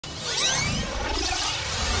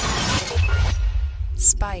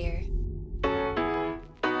SPYR.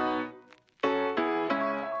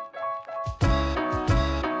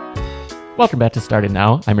 Welcome back to Started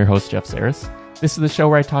Now. I'm your host, Jeff Sarris. This is the show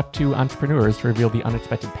where I talk to entrepreneurs to reveal the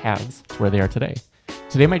unexpected paths to where they are today.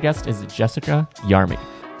 Today, my guest is Jessica Yarmey.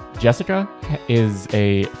 Jessica is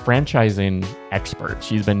a franchising expert.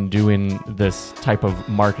 She's been doing this type of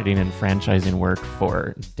marketing and franchising work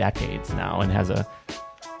for decades now and has an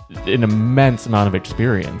immense amount of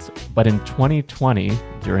experience. But in 2020,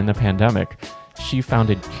 during the pandemic, she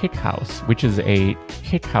founded KickHouse, which is a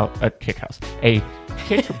kickboxing.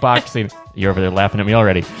 You're over there laughing at me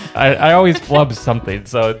already. I always flub something,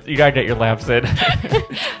 so you gotta get your laughs in.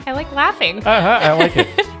 I like laughing. I like it.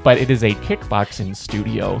 But it is a kickboxing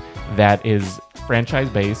studio that is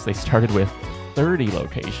franchise-based. They started with 30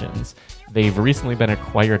 locations. They've recently been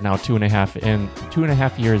acquired now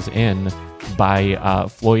 2.5 years in by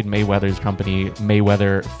Floyd Mayweather's company,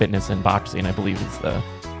 Mayweather Fitness and Boxing, I believe is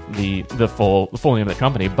the full name of the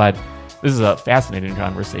company. But this is a fascinating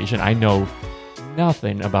conversation. I know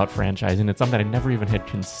nothing about franchising. It's something I never even had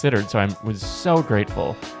considered. So I was so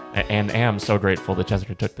grateful and am so grateful that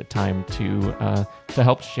Jessica took the time to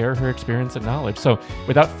help share her experience and knowledge. So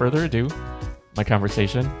without further ado, my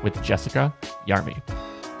conversation with Jessica Yarmey.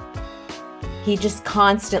 He just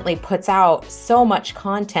constantly puts out so much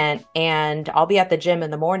content, and I'll be at the gym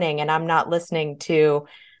in the morning and I'm not listening to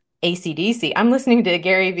AC/DC. I'm listening to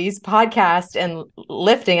Gary Vee's podcast and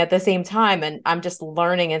lifting at the same time. And I'm just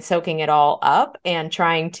learning and soaking it all up and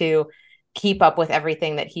trying to keep up with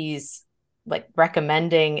everything that he's like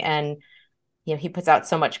recommending. And, you know, he puts out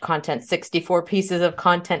so much content, 64 pieces of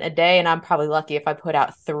content a day. And I'm probably lucky if I put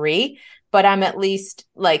out 3, but I'm at least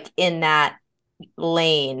like in that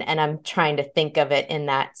lane and I'm trying to think of it in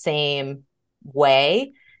that same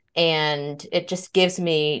way. And it just gives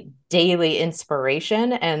me daily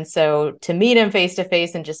inspiration. And so to meet him face to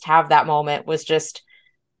face and just have that moment was just,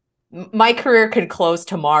 my career could close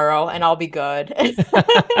tomorrow and I'll be good.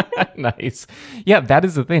 Nice. Yeah, that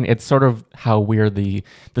is the thing. It's sort of how we're the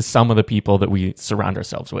sum of the people that we surround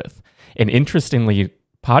ourselves with. And interestingly,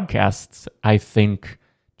 podcasts, I think,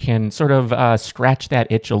 can sort of scratch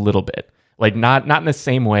that itch a little bit. Like not in the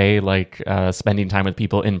same way like spending time with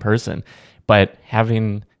people in person, but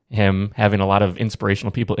having a lot of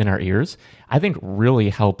inspirational people in our ears, I think really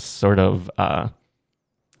helps sort of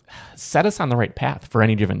set us on the right path for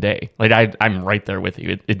any given day. Like I'm right there with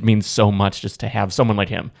you. It means so much just to have someone like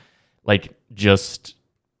him, like just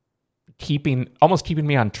almost keeping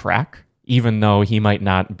me on track, even though he might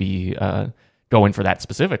not be going for that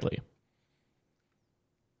specifically.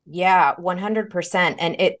 Yeah, 100%.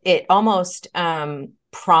 And it almost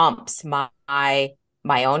prompts my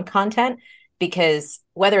own content, because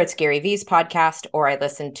whether it's Gary Vee's podcast or I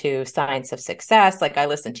listen to Science of Success, like I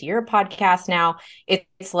listen to your podcast now,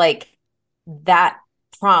 it's like that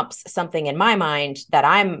prompts something in my mind that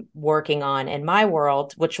I'm working on in my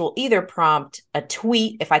world, which will either prompt a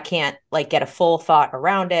tweet if I can't like get a full thought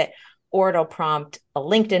around it, or it'll prompt a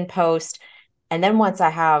LinkedIn post. And then once I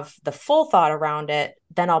have the full thought around it,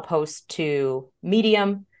 then I'll post to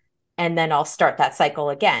Medium. And then I'll start that cycle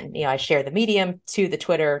again. You know, I share the Medium to the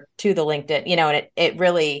Twitter, to the LinkedIn, you know, and it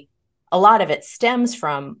really, a lot of it stems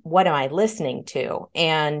from what am I listening to?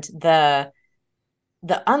 And the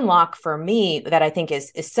unlock for me that I think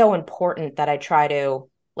is so important that I try to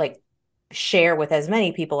like share with as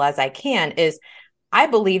many people as I can is I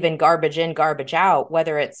believe in garbage in, garbage out,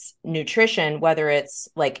 whether it's nutrition, whether it's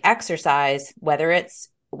like exercise, whether it's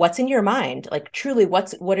what's in your mind, like truly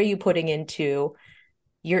what are you putting into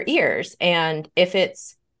your ears? And if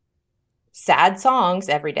it's sad songs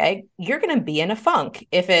every day, you're going to be in a funk.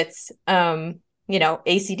 If it's, you know,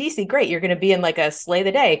 AC/DC, great. You're going to be in like a slay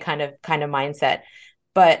the day kind of mindset.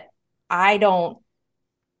 But I don't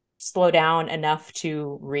slow down enough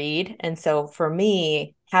to read. And so for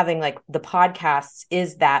me, having like the podcasts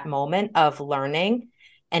is that moment of learning.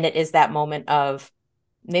 And it is that moment of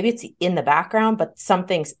maybe it's in the background, but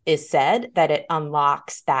something is said that it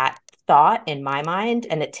unlocks that thought in my mind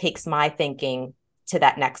and it takes my thinking to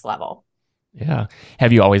that next level. Yeah.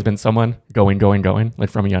 Have you always been someone going,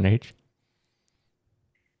 like from a young age?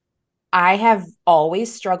 I have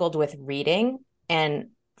always struggled with reading, and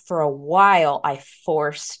for a while I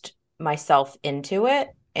forced myself into it,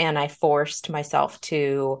 and I forced myself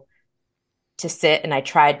to sit, and I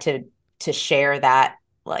tried to share that,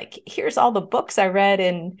 like, here's all the books I read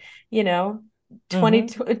in,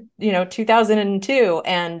 2002.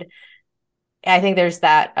 And I think there's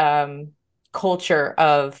that culture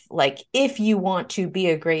of like, if you want to be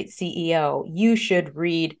a great CEO, you should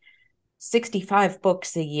read 65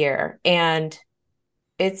 books a year. And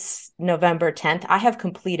it's November 10th. I have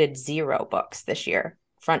completed 0 books this year,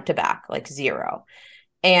 front to back, like 0.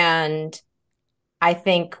 And I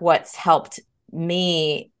think what's helped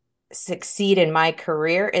me succeed in my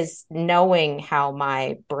career is knowing how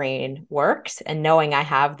my brain works and knowing I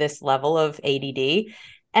have this level of ADD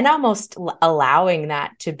and almost allowing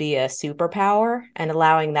that to be a superpower and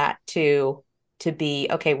allowing that to be,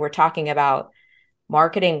 okay, we're talking about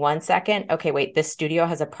marketing 1 second. Okay, wait, this studio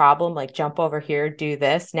has a problem. Like, jump over here, do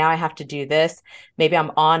this. Now I have to do this. Maybe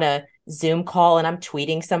I'm on a Zoom call and I'm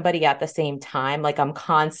tweeting somebody at the same time. Like, I'm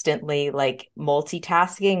constantly like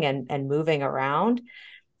multitasking and moving around.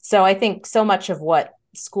 So I think so much of what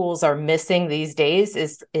schools are missing these days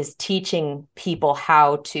is teaching people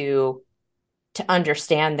how to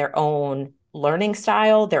understand their own learning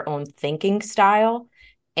style, their own thinking style,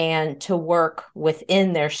 and to work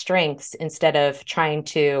within their strengths instead of trying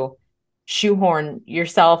to shoehorn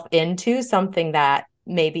yourself into something that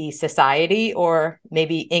maybe society or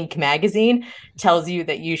maybe Inc. magazine tells you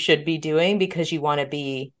that you should be doing because you want to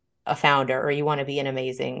be a founder or you want to be an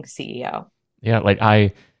amazing CEO. Yeah, like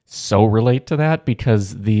I so relate to that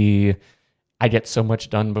because I get so much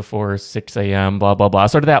done before 6 a.m., blah, blah, blah.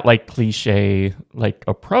 Sort of that like cliche like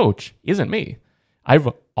approach isn't me. I've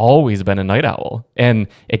always been a night owl. And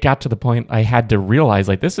it got to the point I had to realize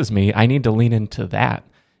like, this is me. I need to lean into that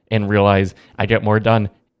and realize I get more done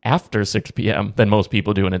after 6 p.m. than most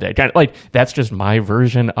people do in a day. Kind of like that's just my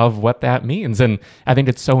version of what that means. And I think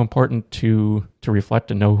it's so important to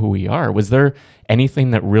reflect and know who we are. Was there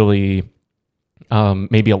anything that really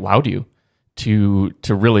maybe allowed you to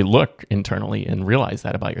really look internally and realize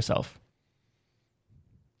that about yourself?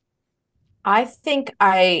 I think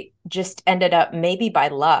I just ended up, maybe by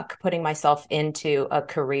luck, putting myself into a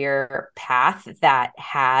career path that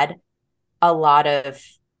had a lot of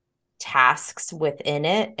tasks within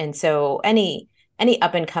it. And so any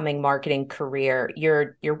up and coming marketing career,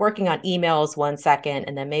 you're working on emails 1 second,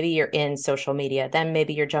 and then maybe you're in social media, then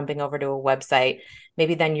maybe you're jumping over to a website,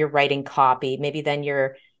 maybe then you're writing copy, maybe then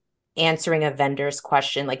you're answering a vendor's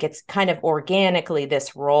question. Like, it's kind of organically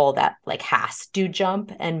this role that like has to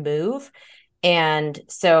jump and move. And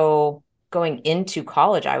so going into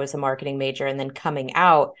college, I was a marketing major, and then coming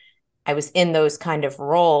out, I was in those kind of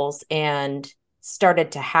roles and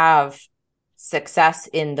started to have success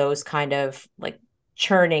in those kind of like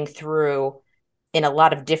churning through in a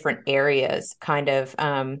lot of different areas, kind of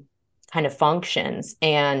functions.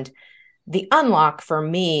 And the unlock for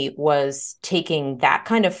me was taking that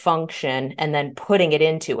kind of function and then putting it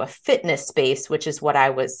into a fitness space, which is what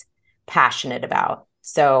I was passionate about.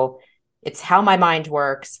 So it's how my mind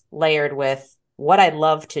works, layered with what I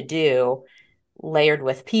love to do, layered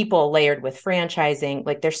with people, layered with franchising.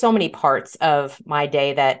 Like, there's so many parts of my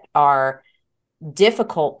day that are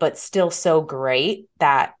difficult, but still so great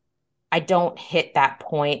that I don't hit that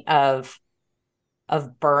point of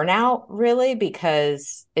burnout really,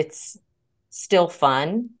 because it's still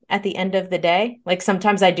fun at the end of the day. Like,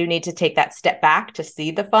 sometimes I do need to take that step back to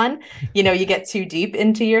see the fun. You know, you get too deep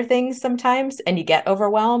into your things sometimes and you get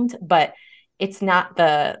overwhelmed, but it's not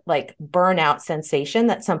the like burnout sensation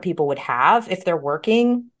that some people would have if they're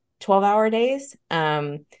working 12-hour days.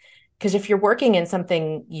 Because if you're working in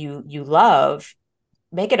something you love,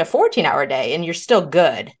 make it a 14-hour day and you're still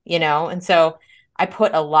good, you know? And so I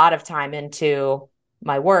put a lot of time into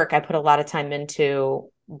my work. I put a lot of time into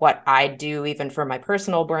what I do, even for my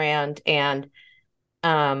personal brand. And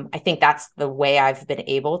I think that's the way I've been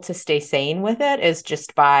able to stay sane with it, is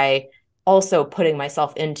just by also putting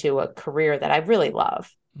myself into a career that I really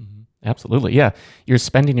love. Mm-hmm. Absolutely. Yeah. You're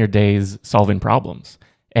spending your days solving problems.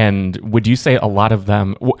 And would you say a lot of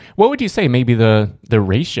them, what would you say maybe the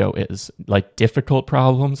ratio is, like difficult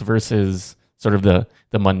problems versus sort of the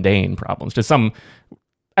mundane problems? Just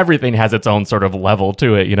everything has its own sort of level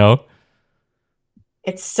to it, you know?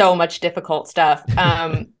 It's so much difficult stuff.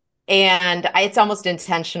 And it's almost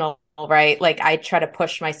intentional, right? Like, I try to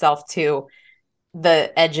push myself to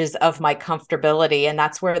the edges of my comfortability, and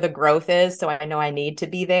that's where the growth is. So I know I need to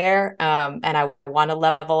be there. And I want to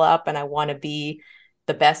level up, and I want to be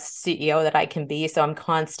the best CEO that I can be. So I'm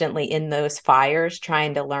constantly in those fires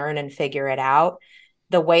trying to learn and figure it out.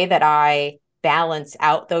 The way that I balance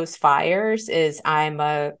out those fires is I'm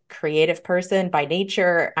a creative person by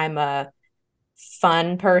nature. I'm a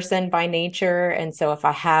fun person by nature. And so if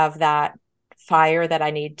I have that fire that I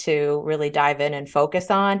need to really dive in and focus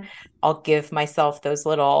on, I'll give myself those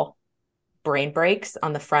little brain breaks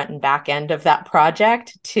on the front and back end of that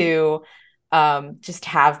project to just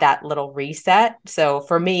have that little reset. So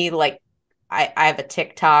for me, like, I have a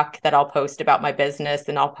TikTok that I'll post about my business,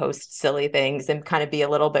 and I'll post silly things and kind of be a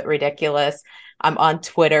little bit ridiculous. I'm on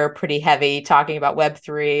Twitter pretty heavy talking about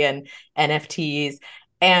Web3 and NFTs.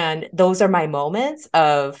 And those are my moments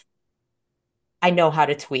of, I know how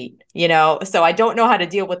to tweet, so I don't know how to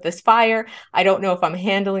deal with this fire. I don't know if I'm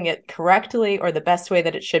handling it correctly or the best way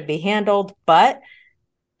that it should be handled, but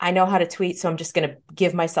I know how to tweet. So I'm just going to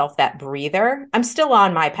give myself that breather. I'm still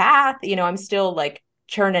on my path. I'm still like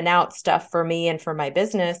churning out stuff for me and for my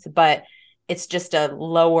business, but it's just a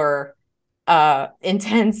lower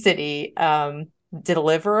intensity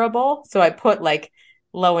deliverable. So I put like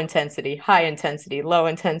low intensity, high intensity, low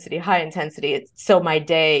intensity, high intensity. So my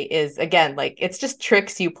day is, again, like, it's just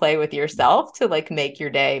tricks you play with yourself to like make your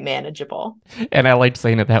day manageable. And I liked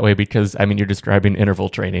saying it that way because, I mean, you're describing interval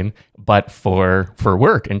training, but for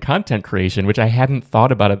work and content creation, which I hadn't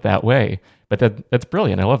thought about it that way. But that's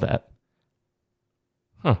brilliant. I love that.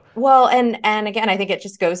 Huh. Well, and again, I think it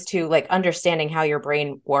just goes to like understanding how your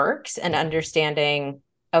brain works and understanding,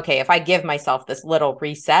 okay, if I give myself this little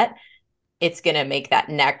reset, it's going to make that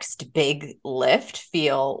next big lift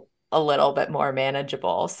feel a little bit more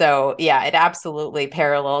manageable. So yeah, it absolutely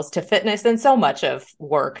parallels to fitness, and so much of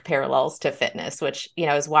work parallels to fitness, which,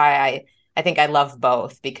 is why I think I love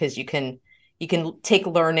both, because you can take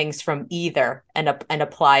learnings from either and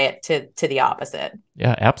apply it to the opposite.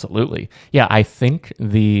 Yeah, absolutely. Yeah, I think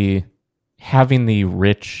having the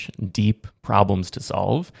rich, deep problems to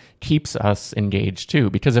solve keeps us engaged too.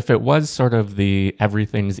 Because if it was sort of the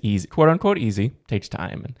everything's easy, quote unquote easy, takes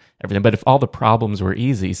time and everything, but if all the problems were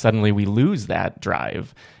easy, suddenly we lose that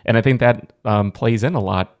drive. And I think that plays in a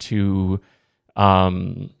lot to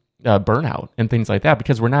burnout and things like that,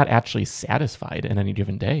 because we're not actually satisfied in any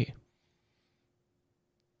given day.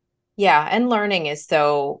 Yeah, and learning is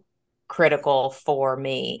so critical for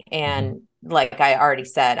me. And like I already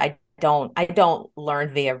said, I don't learn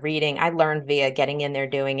via reading. I learn via getting in there,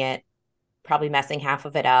 doing it, probably messing half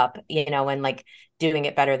of it up, and like doing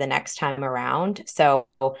it better the next time around. So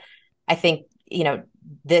I think,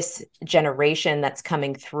 this generation that's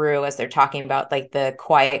coming through, as they're talking about like the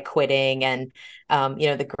quiet quitting and,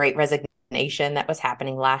 the great resignation that was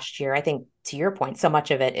happening last year. I think, to your point, so much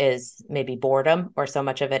of it is maybe boredom, or so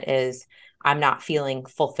much of it is, I'm not feeling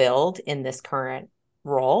fulfilled in this current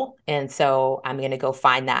role. And so I'm going to go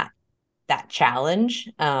find that challenge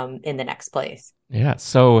in the next place. Yeah.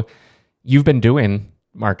 So you've been doing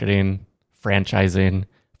marketing, franchising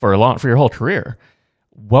for your whole career.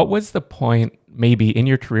 What was the point, maybe in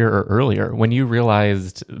your career or earlier, when you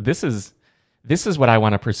realized this is what I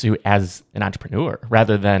want to pursue as an entrepreneur,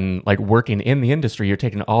 rather than like working in the industry? You're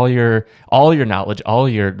taking all your knowledge, all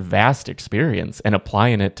your vast experience, and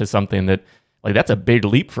applying it to something that, like, that's a big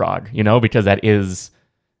leapfrog, because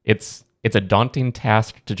it's a daunting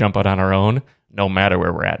task to jump out on our own, no matter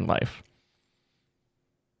where we're at in life.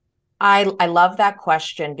 I love that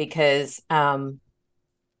question, because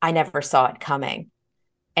I never saw it coming.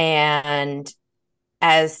 And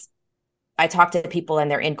as I talk to people and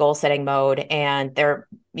they're in goal setting mode and they're,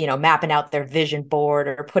 mapping out their vision board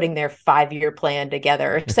or putting their 5-year plan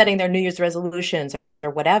together or setting their New Year's resolutions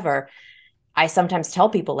or whatever, I sometimes tell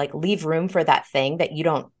people, like, leave room for that thing that you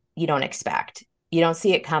don't expect. You don't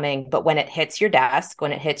see it coming, but when it hits your desk,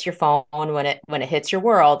 when it hits your phone, when it hits your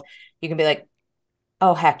world, you can be like,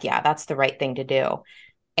 oh, heck yeah, that's the right thing to do.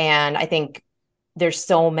 And I think there's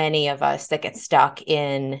so many of us that get stuck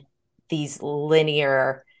in these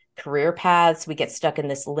linear career paths. We get stuck in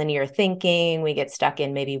this linear thinking. We get stuck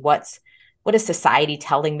in maybe what is society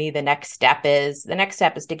telling me the next step is? The next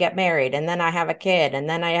step is to get married, and then I have a kid, and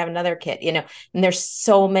then I have another kid, and there's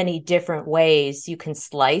so many different ways you can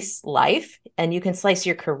slice life, and you can slice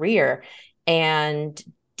your career, and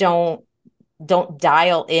don't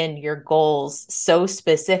dial in your goals so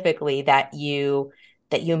specifically that you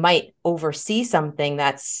might oversee something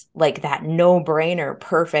that's like that no-brainer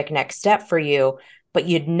perfect next step for you, but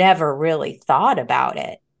you'd never really thought about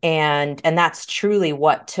it. And that's truly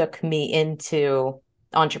what took me into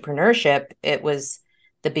entrepreneurship. It was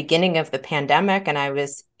the beginning of the pandemic, and I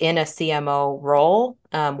was in a CMO role,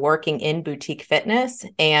 working in boutique fitness.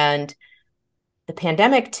 And the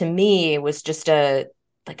pandemic, to me, was just a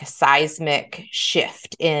seismic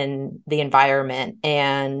shift in the environment.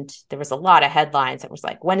 And there was a lot of headlines that was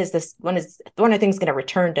like, when are things going to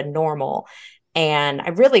return to normal? And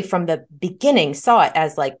I really, from the beginning, saw it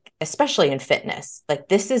as, like, especially in fitness, like,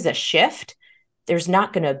 this is a shift. There's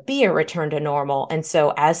not going to be a return to normal. And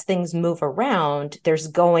so as things move around, there's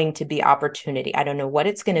going to be opportunity. I don't know what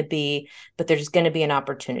it's going to be, but there's going to be an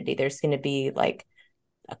opportunity. There's going to be like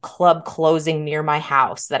a club closing near my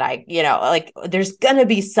house that I, like there's going to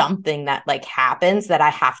be something that like happens that I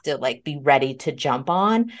have to like be ready to jump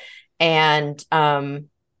on. And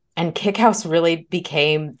KickHouse really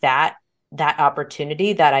became that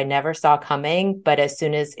opportunity that I never saw coming. But as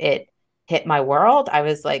soon as it hit my world, I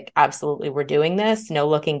was like, absolutely, we're doing this. No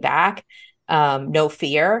looking back, no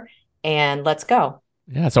fear, and let's go.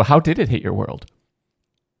 Yeah. So how did it hit your world?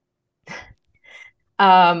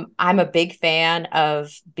 I'm a big fan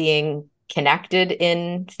of being connected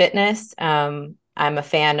in fitness. I'm a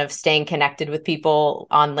fan of staying connected with people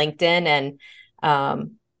on LinkedIn,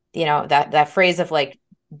 and that phrase of like,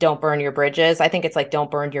 don't burn your bridges. I think it's like, don't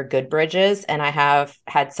burn your good bridges. And I have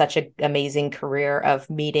had such an amazing career of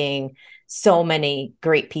meeting so many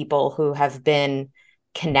great people who have been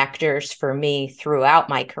connectors for me throughout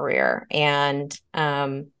my career. And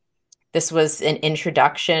this was an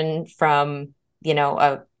introduction from,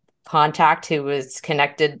 a contact who was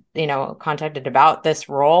contacted about this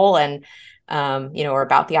role and, or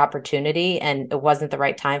about the opportunity, and it wasn't the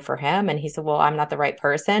right time for him. And he said, well, I'm not the right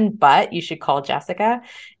person, but you should call Jessica.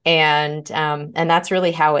 And that's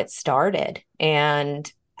really how it started.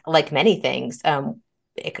 And like many things,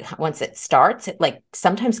 once it starts, it like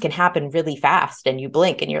sometimes can happen really fast and you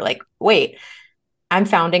blink and you're like, wait, I'm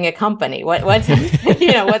founding a company. What's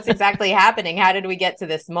what's exactly happening? How did we get to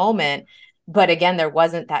this moment? But again, there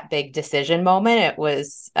wasn't that big decision moment. It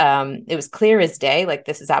was clear as day. Like,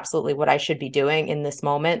 this is absolutely what I should be doing in this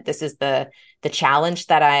moment. This is the challenge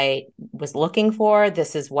that I was looking for.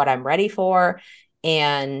 This is what I'm ready for.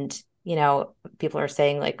 And, people are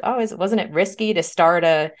saying like, oh, wasn't it risky to start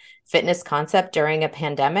a fitness concept during a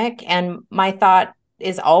pandemic? And my thought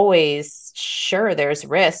is always, sure, there's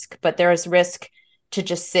risk, but there's risk to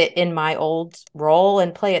just sit in my old role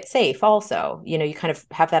and play it safe also. You kind of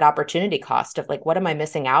have that opportunity cost of like, what am I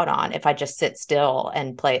missing out on if I just sit still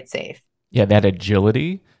and play it safe? Yeah, that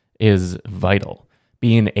agility is vital.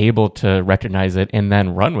 Being able to recognize it and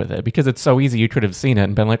then run with it, because it's so easy. You could have seen it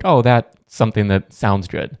and been like, oh, that's something that sounds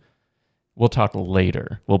good. We'll talk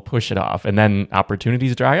later. We'll push it off. And then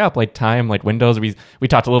opportunities dry up, like time, like windows. We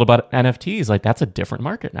talked a little about NFTs. Like, that's a different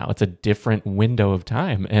market now. It's a different window of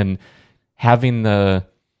time. And having having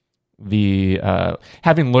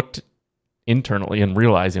looked internally and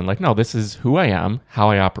realizing like, no, this is who I am, how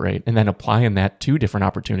I operate, and then applying that to different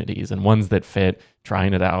opportunities and ones that fit,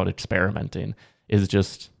 trying it out, experimenting it's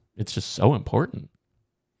just so important.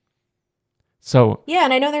 So yeah,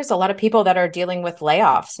 and I know there's a lot of people that are dealing with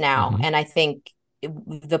layoffs now, mm-hmm. and I think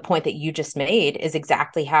the point that you just made is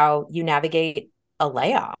exactly how you navigate a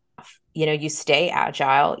layoff. You stay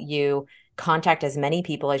agile, you contact as many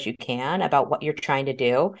people as you can about what you're trying to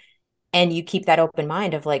do. And you keep that open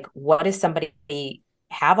mind of like, what does somebody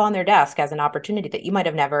have on their desk as an opportunity that you might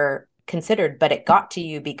have never considered, but it got to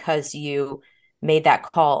you because you made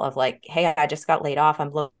that call of like, hey, I just got laid off.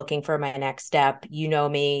 I'm looking for my next step. You know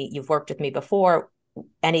me, you've worked with me before.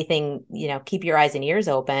 Anything, keep your eyes and ears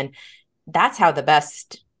open. That's how the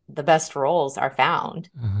best roles are found.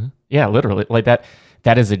 Uh-huh. Yeah, literally. Like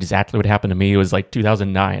that is exactly what happened to me. It was like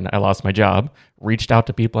 2009. I lost my job, reached out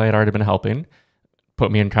to people I had already been helping,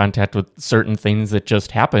 put me in contact with certain things that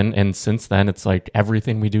just happened. And since then, it's like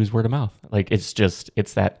everything we do is word of mouth. Like, it's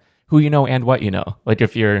that who you know and what you know. Like,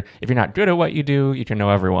 if you're not good at what you do, you can know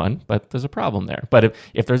everyone, but there's a problem there. But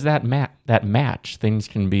if there's that match, things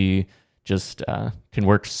can be just can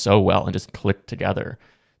work so well and just click together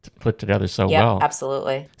so well.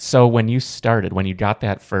 Absolutely. So when you got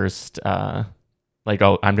that first like,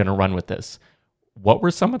 oh, I'm going to run with this, what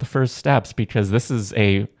were some of the first steps? Because this is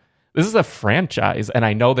a franchise, and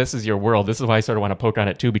I know this is your world. This is why I sort of want to poke on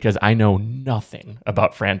it too, because I know nothing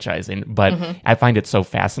about franchising, but I find it so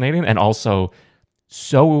fascinating, and also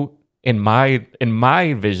so, in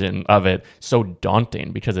my vision of it, so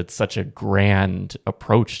daunting, because it's such a grand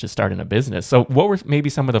approach to starting a business. So what were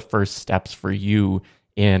maybe some of the first steps for you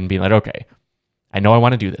in being like, okay, I know I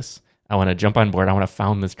want to do this. I want to jump on board. I want to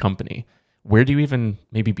found this company. Where do you even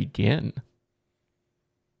maybe begin?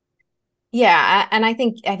 Yeah, and I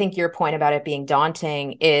think your point about it being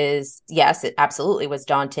daunting is, yes, it absolutely was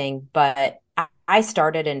daunting, but I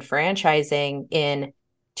started in franchising in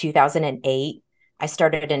 2008. I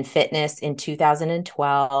started in fitness in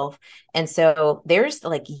 2012. And so there's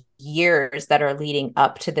like years that are leading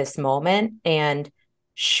up to this moment. And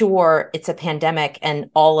sure, it's a pandemic and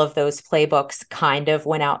all of those playbooks kind of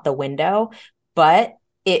went out the window, but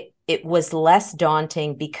it was less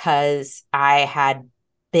daunting because I had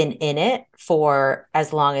been in it for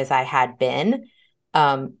as long as I had been,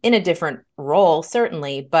 in a different role,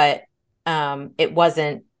 certainly, but it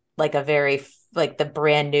wasn't like a very like the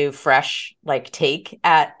brand new, fresh, like take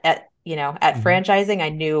at franchising. I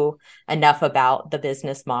knew enough about the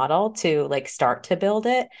business model to like start to build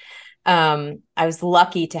it. I was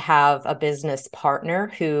lucky to have a business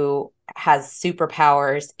partner who has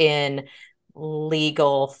superpowers in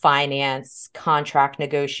legal, finance, contract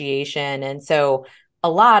negotiation. And so a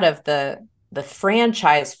lot of the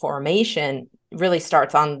franchise formation really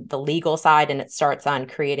starts on the legal side, and it starts on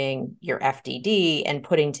creating your FDD and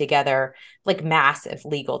putting together like massive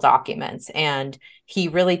legal documents. And he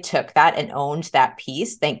really took that and owned that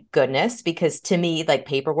piece, thank goodness, because to me, like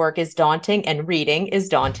paperwork is daunting and reading is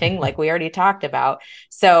daunting, like we already talked about.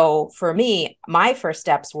 So for me, my first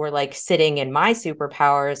steps were like sitting in my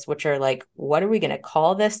superpowers, which are like, what are we going to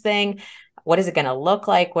call this thing? What is it going to look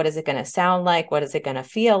like? What is it going to sound like? What is it going to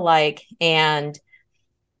feel like? And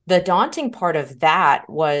the daunting part of that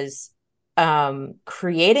was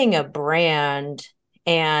creating a brand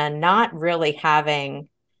and not really having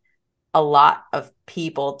a lot of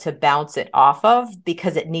people to bounce it off of,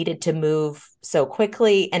 because it needed to move so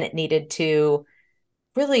quickly and it needed to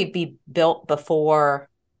really be built before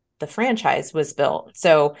the franchise was built.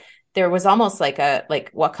 So there was almost like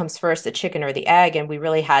what comes first, the chicken or the egg? And we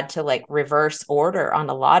really had to like reverse order on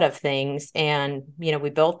a lot of things. And, we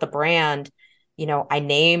built the brand, I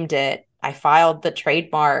named it, I filed the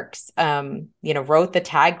trademarks, wrote the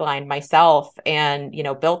tagline myself, and,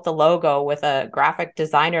 built the logo with a graphic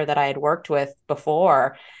designer that I had worked with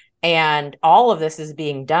before. And all of this is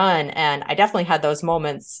being done. And I definitely had those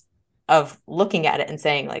moments of looking at it and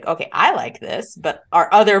saying like, okay, I like this, but are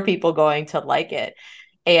other people going to like it?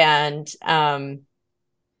 And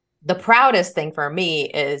the proudest thing for me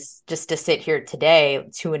is just to sit here today,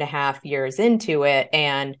 2.5 years into it,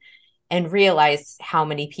 and realize how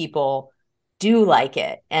many people do like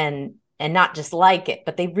it, and not just like it,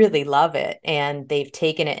 but they really love it. And they've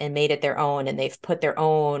taken it and made it their own, and they've put their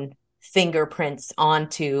own fingerprints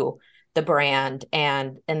onto the brand,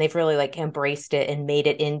 and they've really like embraced it and made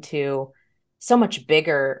it into so much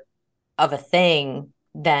bigger of a thing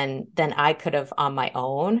than I could have on my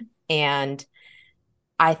own. And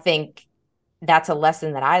I think that's a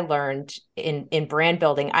lesson that I learned in brand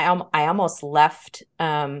building. I almost left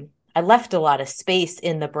I left a lot of space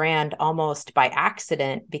in the brand almost by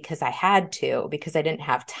accident, because I had to, because I didn't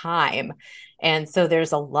have time. And so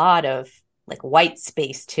there's a lot of like white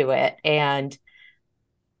space to it. And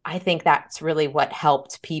I think that's really what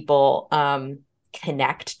helped people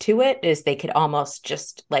connect to it, is they could almost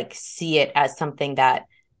just like see it as something that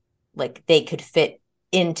like they could fit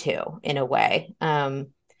into in a way.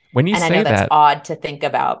 When you and say I know that's that, odd to think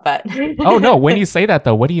about, but oh no, when you say that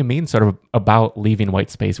though, what do you mean sort of about leaving white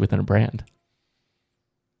space within a brand?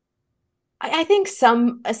 I think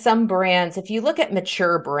some brands, if you look at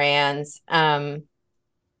mature brands,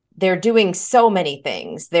 they're doing so many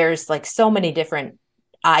things. There's like so many different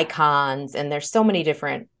icons, and there's so many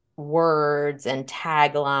different words and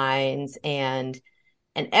taglines, and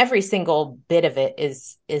every single bit of it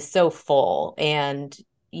is so full. And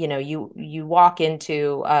you walk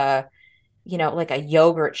into like a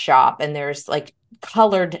yogurt shop, and there's like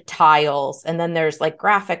colored tiles, and then there's like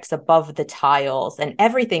graphics above the tiles, and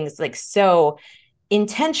everything's like so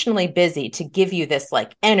intentionally busy to give you this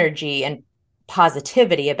like energy and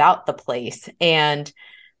positivity about the place. And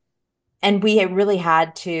we really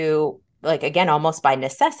had to, like, again, almost by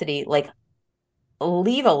necessity, like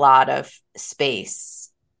leave a lot of space,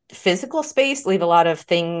 physical space, leave a lot of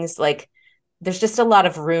things, like there's just a lot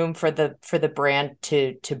of room for the brand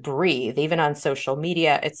to breathe. Even on social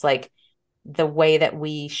media, it's like the way that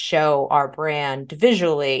we show our brand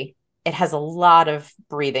visually, it has a lot of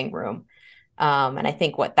breathing room. And I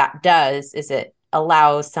think what that does is it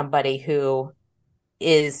allows somebody who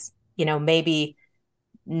is, maybe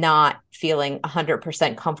not feeling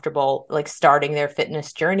 100% comfortable like starting their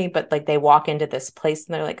fitness journey, but like they walk into this place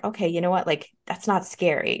and they're like, okay, you know what, like that's not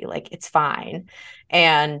scary, like it's fine.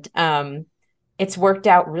 And it's worked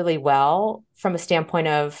out really well from a standpoint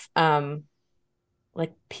of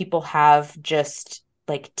like people have just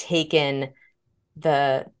like taken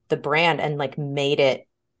the brand and like made it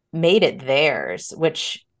theirs,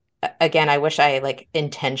 which again, I wish I like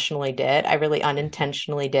intentionally did. I really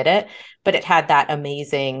unintentionally did it, but it had that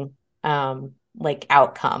amazing like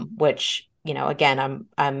outcome, which, again,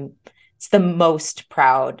 I'm it's the most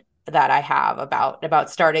proud that I have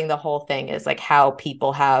about starting the whole thing, is like how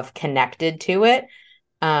people have connected to it.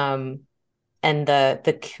 And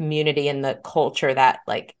the community and the culture that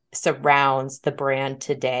like surrounds the brand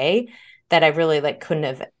today, that I really like couldn't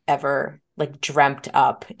have ever like dreamt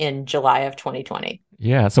up in July of 2020.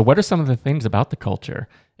 Yeah. So what are some of the things about the culture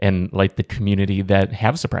and like the community that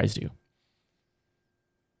have surprised you?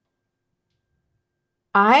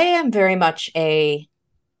 I am very much a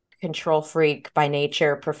control freak by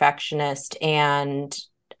nature, perfectionist, and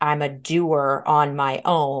I'm a doer on my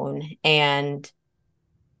own. And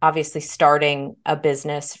obviously, starting a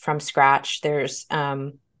business from scratch, there's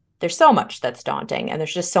so much that's daunting, and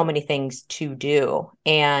there's just so many things to do.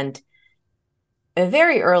 And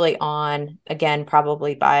very early on, again,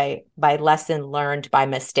 probably by lesson learned by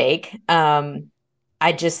mistake,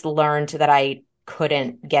 I just learned that I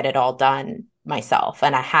couldn't get it all done myself,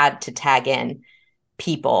 and I had to tag in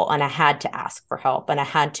people, and I had to ask for help, and I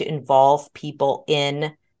had to involve people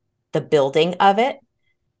in the building of it.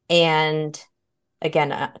 And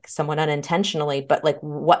again, somewhat unintentionally, but like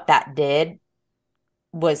what that did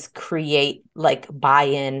was create like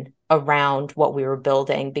buy-in around what we were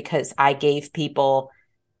building, because I gave people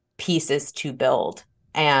pieces to build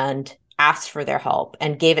and asked for their help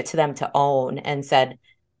and gave it to them to own and said,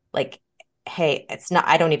 like, hey, it's not,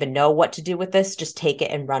 I don't even know what to do with this. Just take it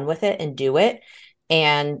and run with it and do it.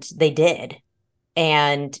 And they did.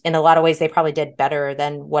 And in a lot of ways, they probably did better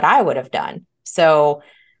than what I would have done. So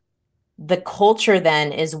the culture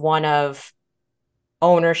then is one of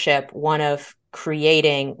ownership, one of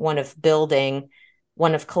creating, one of building,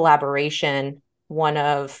 one of collaboration, one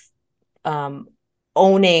of um,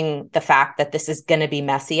 owning the fact that this is going to be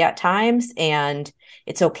messy at times, and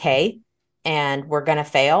it's okay. And we're going to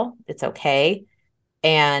fail. It's okay.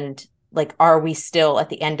 And like, are we still at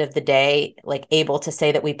the end of the day, like able to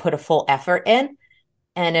say that we put a full effort in?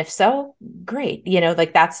 And if so, great.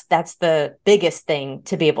 Like that's the biggest thing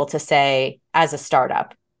to be able to say as a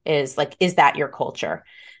startup is like, is that your culture?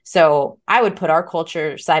 So I would put our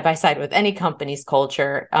culture side by side with any company's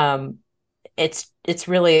culture. It's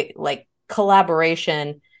really like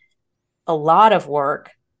collaboration, a lot of work,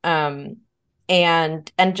 and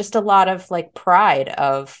just a lot of like pride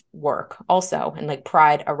of work also, and like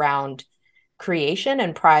pride around creation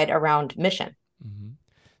and pride around mission. Mhm.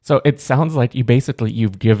 So it sounds like you've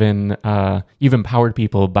empowered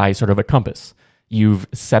people by sort of a compass. You've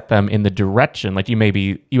set them in the direction. Like you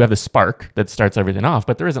have the spark that starts everything off,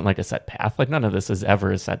 but there isn't like a set path. Like none of this is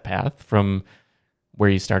ever a set path from where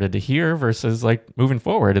you started to here versus like moving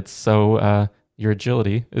forward. It's so your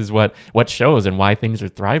agility is what shows and why things are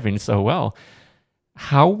thriving so well.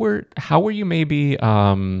 How were you maybe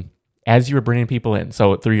as you were bringing people in?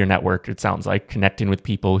 So through your network, it sounds like connecting with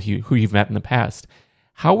people who you've met in the past.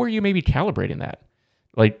 How were you maybe calibrating that?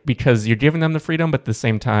 Like because you're giving them the freedom, but at the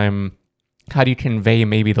same time, how do you convey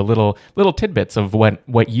maybe the little tidbits of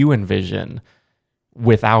what you envision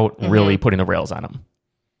without really Mm-hmm. putting the rails on them?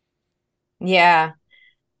 Yeah.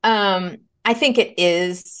 I think it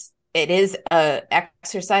is a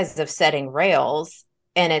exercise of setting rails,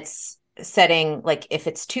 and it's setting like, if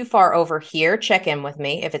it's too far over here, check in with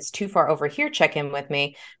me. If it's too far over here, check in with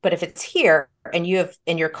me. But if it's here and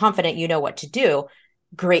you're confident you know what to do,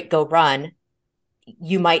 great, go run.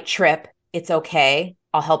 You might trip. It's okay.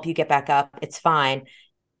 I'll help you get back up. It's fine.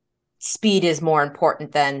 Speed is more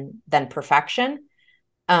important than perfection.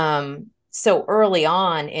 So early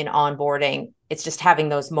on in onboarding, it's just having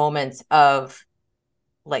those moments of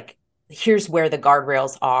like, here's where the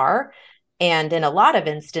guardrails are. And in a lot of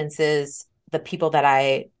instances, the people that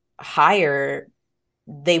I hire,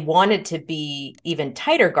 they wanted to be even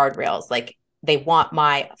tighter guardrails. Like they want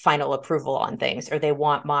my final approval on things, or they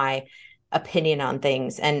want my opinion on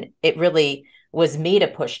things. And it really was me to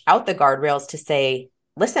push out the guardrails to say,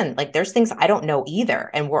 listen, like there's things I don't know either.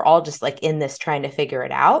 And we're all just like in this trying to figure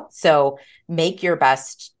it out. So make your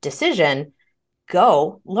best decision,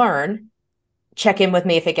 go learn, check in with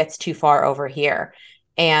me if it gets too far over here.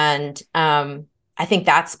 And I think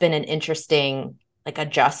that's been an interesting like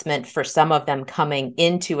adjustment for some of them coming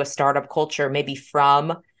into a startup culture, maybe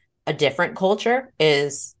from a different culture,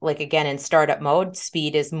 is like, again, in startup mode,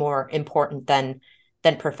 speed is more important than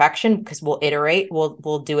perfection, because we'll iterate,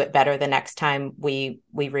 we'll do it better the next time we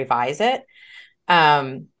revise it.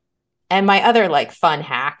 Um, and my other like fun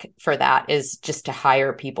hack for that is just to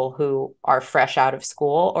hire people who are fresh out of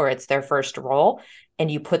school or it's their first role, and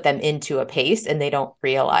you put them into a pace and they don't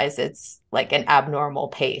realize it's like an abnormal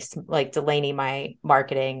pace. Like Delaney, my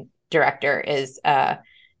marketing director, is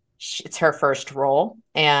it's her first role,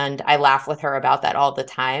 and I laugh with her about that all the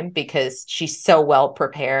time because she's so well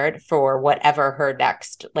prepared for whatever her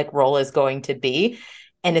next like role is going to be,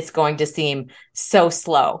 and it's going to seem so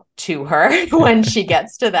slow to her when she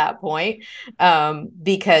gets to that point,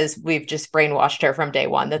 because we've just brainwashed her from day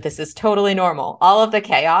one that this is totally normal. All of the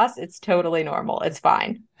chaos, it's totally normal. It's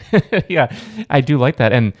fine. Yeah, I do like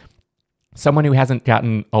that. And someone who hasn't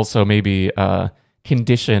gotten also maybe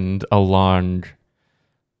conditioned along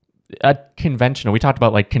a conventional, we talked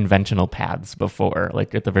about like conventional paths before,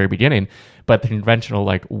 like at the very beginning, but the conventional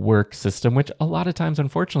like work system, which a lot of times,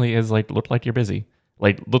 unfortunately, is like look like you're busy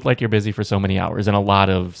for so many hours in a lot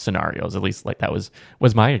of scenarios. At least like that was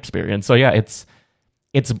my experience. So yeah, it's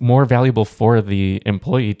more valuable for the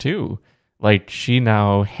employee too. Like she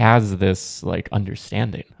now has this like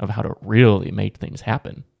understanding of how to really make things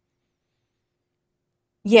happen.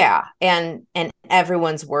 Yeah, and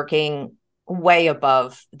everyone's working way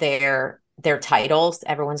above their titles.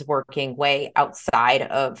 Everyone's working way outside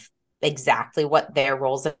of exactly what their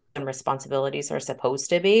roles and responsibilities are supposed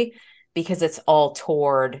to be, because it's all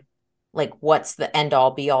toward like what's the end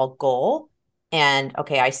all be all goal. And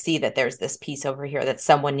okay, I see that there's this piece over here that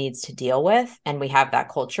someone needs to deal with, and we have that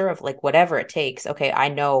culture of like whatever it takes. Okay, I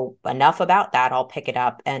know enough about that. I'll pick it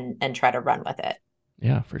up and try to run with it.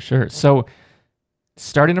 Yeah, for sure. So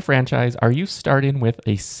starting a franchise, are you starting with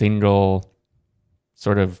a single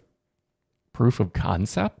sort of proof of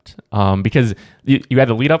concept? Because you had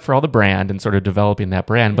to lead up for all the brand and sort of developing that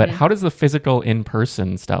brand, but how does the physical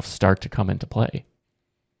in-person stuff start to come into play?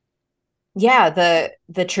 Yeah,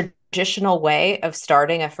 the traditional way of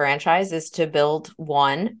starting a franchise is to build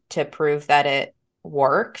one to prove that it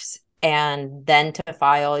works, and then to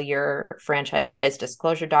file your franchise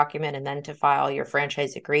disclosure document, and then to file your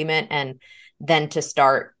franchise agreement, and then to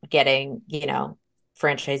start getting,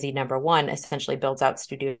 franchisee number one essentially builds out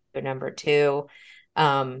studio number two.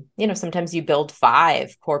 Sometimes you build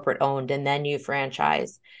five corporate owned and then you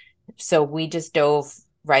franchise. So we just dove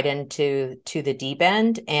right into the deep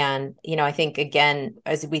end. And I think, again,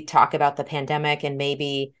 as we talk about the pandemic and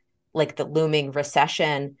maybe like the looming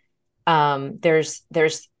recession, there's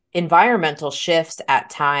environmental shifts at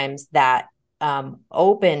times that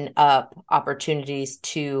open up opportunities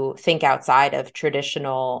to think outside of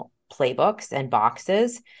traditional playbooks and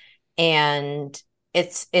boxes. And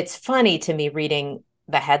it's funny to me reading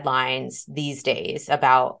the headlines these days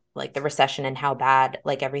about like the recession and how bad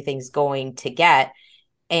like everything's going to get.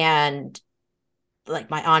 And like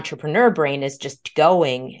my entrepreneur brain is just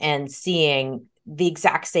going and seeing the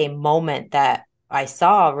exact same moment that I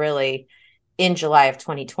saw really in July of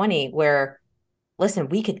 2020, where, listen,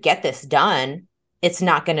 we could get this done. It's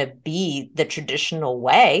not going to be the traditional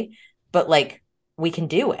way, but like we can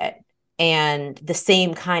do it. And the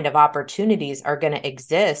same kind of opportunities are going to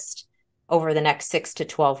exist over the next 6 to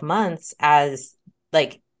 12 months as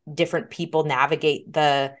like different people navigate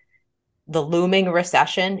the looming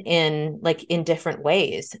recession in different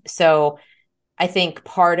ways. So I think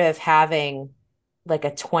part of having like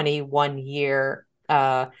a 21-year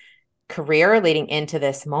career leading into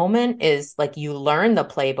this moment is like you learn the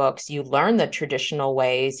playbooks, you learn the traditional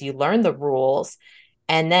ways, you learn the rules,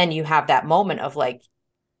 and then you have that moment of like,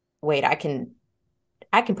 wait, I can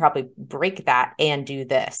probably break that and do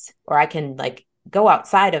this, or I can like go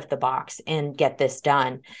outside of the box and get this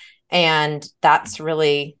done. And that's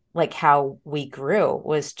really like how we grew,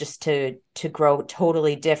 was just to grow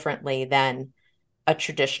totally differently than a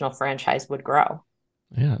traditional franchise would grow.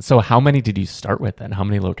 Yeah. So how many did you start with then? How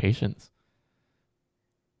many locations?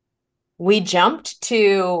 We jumped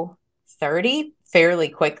to 30 fairly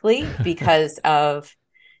quickly because of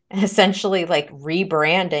essentially like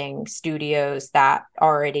rebranding studios that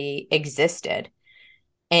already existed.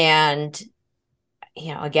 And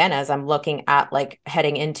again, as I'm looking at like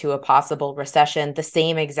heading into a possible recession, the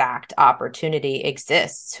same exact opportunity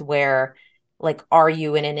exists where like, are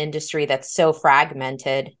you in an industry that's so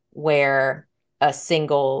fragmented where a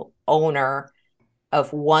single owner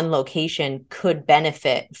of one location could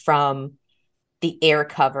benefit from the air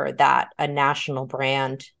cover that a national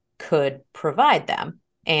brand could provide them?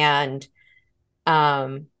 And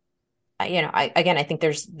I think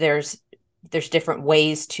there's different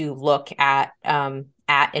ways to look at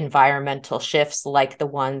environmental shifts like the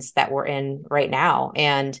ones that we're in right now.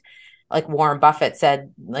 And like Warren Buffett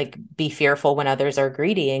said, like, be fearful when others are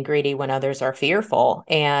greedy and greedy when others are fearful.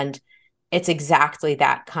 And it's exactly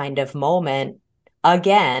that kind of moment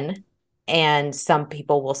again. And some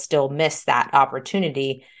people will still miss that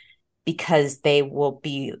opportunity because they will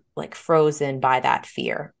be like frozen by that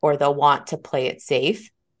fear, or they'll want to play it safe,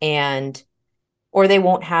 and or they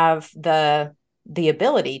won't have the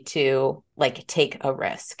ability to like take a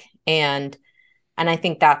risk. And I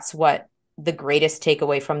think that's what the greatest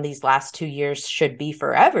takeaway from these last 2 years should be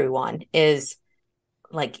for everyone is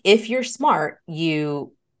like, if you're smart, you're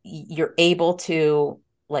able to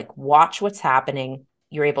like watch what's happening,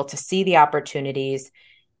 you're able to see the opportunities,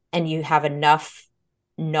 and you have enough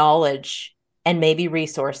knowledge and maybe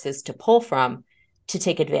resources to pull from to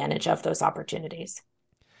take advantage of those opportunities.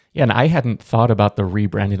 Yeah, and I hadn't thought about the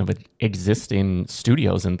rebranding of existing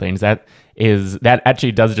studios and things. That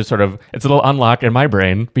actually does just sort of, it's a little unlock in my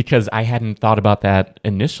brain because I hadn't thought about that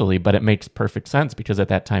initially, but it makes perfect sense because at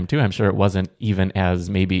that time too, I'm sure it wasn't even as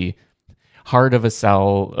maybe hard of a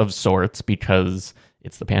sell of sorts because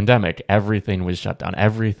it's the pandemic. Everything was shut down.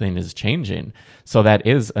 Everything is changing. So that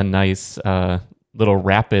is a nice little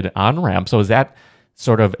rapid on ramp. So is that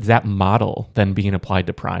model then being applied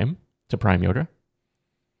to Prime Yoga?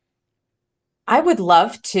 I would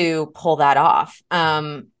love to pull that off.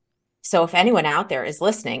 So if anyone out there is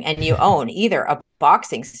listening and you own either a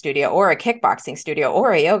boxing studio or a kickboxing studio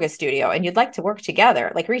or a yoga studio and you'd like to work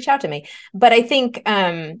together, like reach out to me. But I think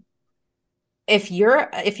if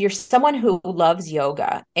you're someone who loves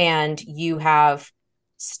yoga and you have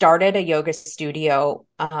started a yoga studio,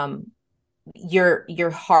 your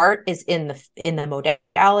heart is in the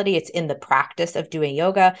modality, it's in the practice of doing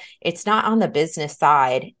yoga, it's not on the business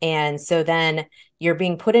side. And so then you're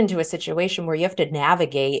being put into a situation where you have to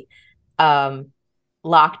navigate lockdowns,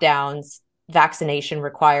 vaccination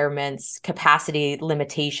requirements, capacity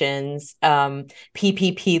limitations,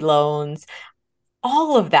 PPP loans.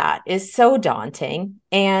 All of that is so daunting,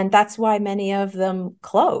 and that's why many of them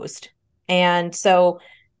closed. And so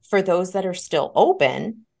for those that are still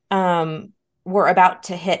open, we're about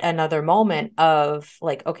to hit another moment of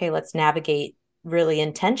like, okay, let's navigate really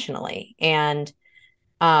intentionally. And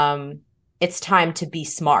it's time to be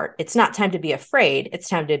smart. It's not time to be afraid. It's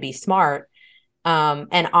time to be smart.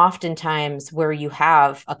 And oftentimes where you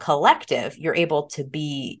have a collective, you're able to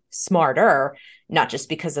be smarter, not just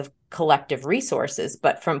because of collective resources,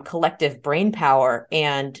 but from collective brain power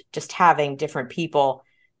and just having different people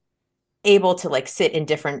able to like sit in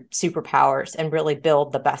different superpowers and really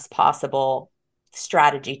build the best possible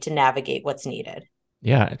strategy to navigate what's needed.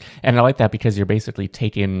 Yeah. And I like that because you're basically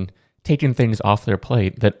taking things off their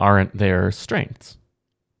plate that aren't their strengths,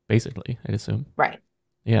 basically, I'd assume. Right.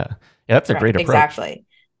 Yeah. Yeah, that's a great approach. Exactly.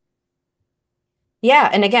 Yeah.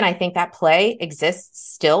 And again, I think that play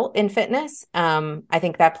exists still in fitness. I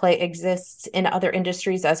think that play exists in other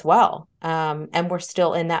industries as well. And we're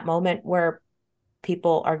still in that moment where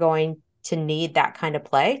people are going to need that kind of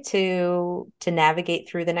play to navigate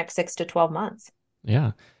through the next 6 to 12 months.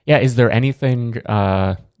 Yeah. Yeah. Is there anything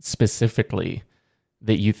specifically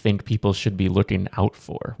that you think people should be looking out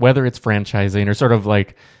for, whether it's franchising or sort of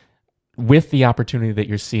like with the opportunity that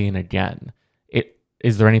you're seeing again?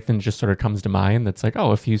 Is there anything that just sort of comes to mind that's like,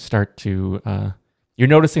 oh, if you start to, you're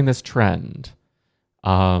noticing this trend?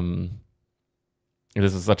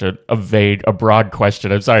 This is such a broad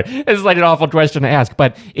question. I'm sorry. This is like an awful question to ask,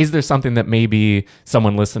 but is there something that maybe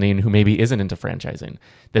someone listening who maybe isn't into franchising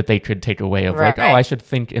that they could take away of like, oh, I should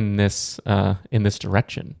think in this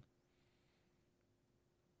direction?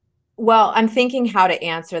 Well, I'm thinking how to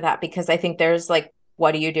answer that because I think there's like,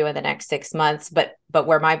 what do you do in the next 6 months? But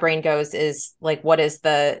where my brain goes is like, what's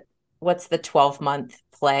the 12-month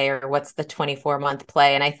play or what's the 24-month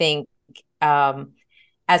play? And I think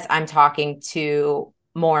as I'm talking to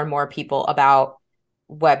more and more people about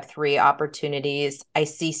Web3 opportunities, I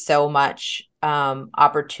see so much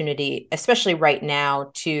opportunity, especially right now,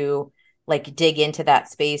 to like dig into that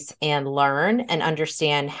space and learn and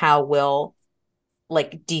understand how will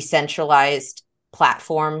like decentralized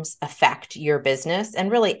platforms affect your business,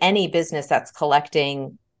 and really any business that's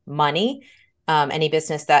collecting money, any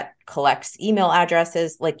business that collects email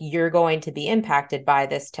addresses, like you're going to be impacted by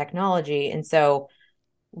this technology. And so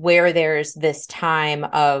where there's this time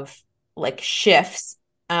of like shifts,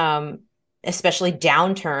 especially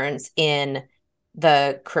downturns in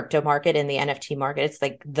the crypto market and the NFT market, it's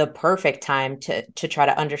like the perfect time to try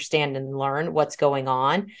to understand and learn what's going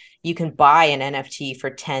on. You can buy an NFT for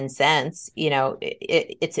 10 cents.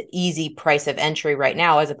 It's an easy price of entry right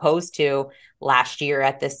now, as opposed to last year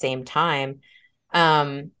at the same time.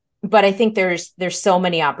 But I think there's so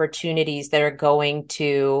many opportunities that are going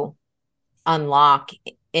to unlock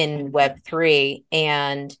in Web3,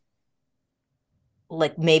 and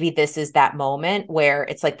like maybe this is that moment where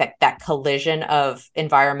it's like that collision of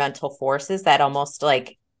environmental forces that almost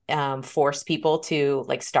like force people to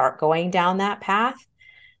like start going down that path.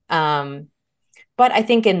 But I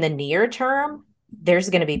think in the near term, there's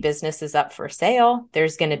going to be businesses up for sale.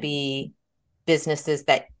 There's going to be businesses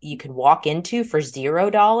that you can walk into for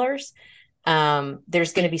 $0.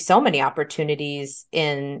 There's going to be so many opportunities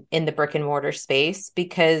in the brick and mortar space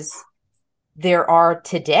because there are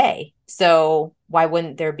today. So why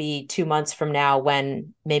wouldn't there be 2 months from now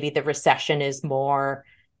when maybe the recession is more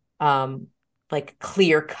like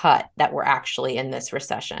clear cut that we're actually in this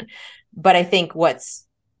recession? But I think what's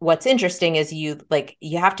what's interesting is you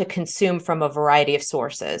have to consume from a variety of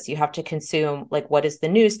sources. You have to consume like, what is the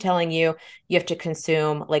news telling you? You have to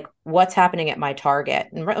consume like what's happening at my Target.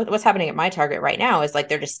 And what's happening at my Target right now is like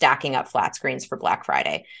they're just stacking up flat screens for Black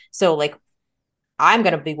Friday. So like I'm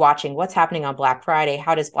going to be watching what's happening on Black Friday.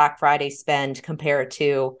 How does Black Friday spend compare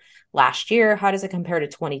to last year? How does it compare to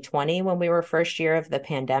 2020 when we were first year of the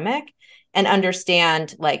pandemic? And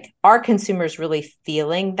understand like, are consumers really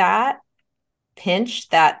feeling that pinch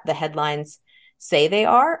that the headlines say they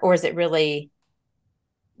are? Or is it really,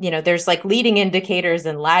 there's like leading indicators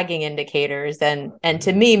and lagging indicators. And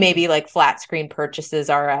to me, maybe like flat screen purchases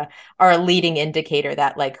are a leading indicator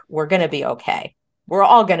that like, we're going to be okay. We're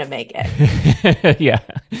all going to make it. Yeah.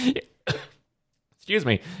 Excuse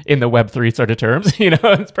me. In the Web3 sort of terms,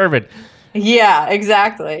 it's perfect. Yeah,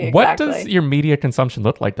 exactly. What does your media consumption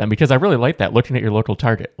look like then? Because I really like that, looking at your local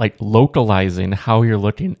target, like localizing how you're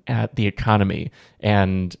looking at the economy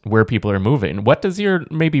and where people are moving. What does your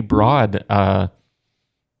maybe broad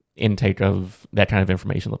intake of that kind of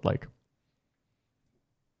information look like?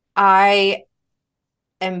 I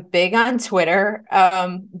am big on Twitter,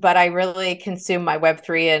 but I really consume my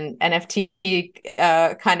Web3 and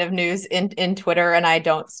NFT kind of news in Twitter, and I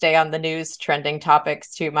don't stay on the news trending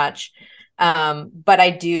topics too much. But I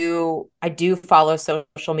do follow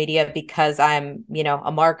social media because I'm,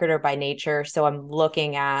 a marketer by nature. So I'm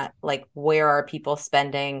looking at like, where are people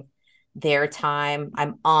spending their time?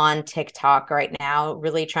 I'm on TikTok right now,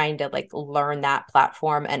 really trying to like learn that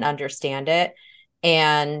platform and understand it.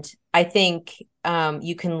 And I think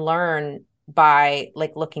you can learn by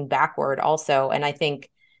like looking backward also. And I think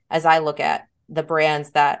as I look at the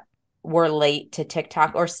brands that were late to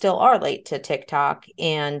TikTok or still are late to TikTok,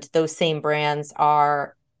 and those same brands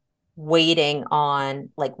are waiting on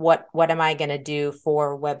like, what am I going to do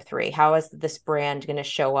for Web3? How is this brand going to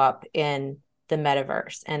show up in the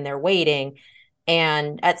metaverse? And they're waiting.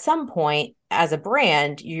 And at some point as a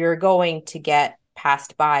brand, you're going to get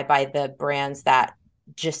passed by the brands that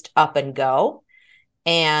just up and go.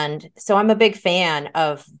 And so I'm a big fan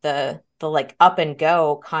of the like up and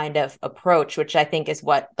go kind of approach, which I think is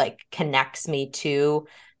what like connects me to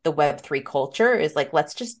the Web3 culture, is like,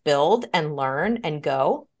 let's just build and learn and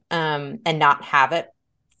go, and not have it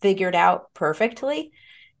figured out perfectly.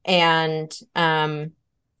 And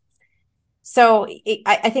so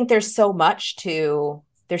I think there's so much to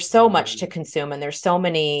consume, and there's so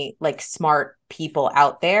many like smart people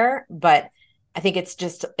out there, but I think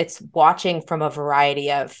it's watching from a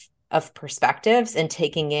variety of perspectives and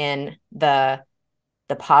taking in the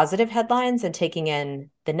positive headlines and taking in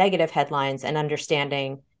the negative headlines and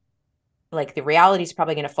understanding like the reality is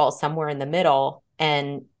probably going to fall somewhere in the middle.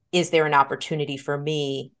 And is there an opportunity for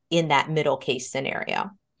me in that middle case scenario?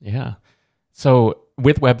 Yeah. So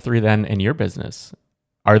with Web3 then in your business,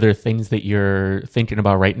 are there things that you're thinking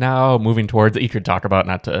about right now, moving towards, that you could talk about,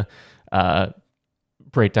 not to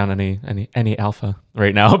break down any alpha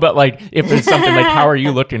right now, but like if there's something like, how are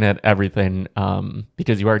you looking at everything?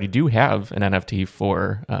 Because you already do have an NFT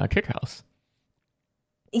for KickHouse.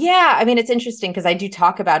 Yeah, I mean, it's interesting because I do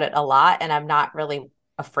talk about it a lot, and I'm not really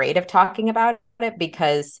afraid of talking about it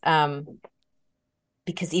because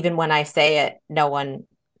even when I say it, no one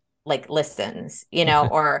like listens,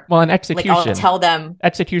 or well, an execution. Like I'll tell them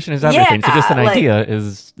execution is everything. Yeah, so just an idea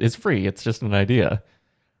is free. It's just an idea.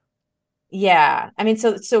 Yeah. I mean,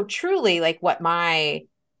 so truly like what my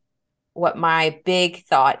big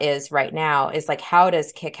thought is right now is like, how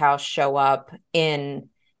does KickHouse show up in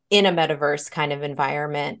a metaverse kind of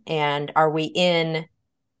environment? And are we in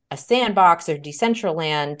a sandbox or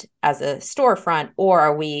Decentraland as a storefront, or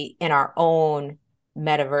are we in our own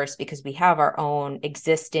metaverse because we have our own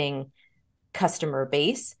existing customer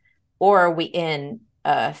base? Or are we in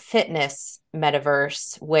a fitness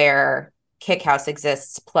metaverse where KickHouse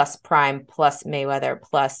exists plus Prime plus Mayweather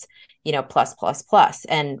plus plus,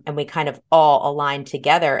 and we kind of all align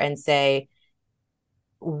together and say,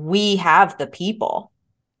 we have the people.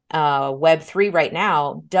 Web3 right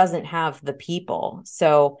now doesn't have the people.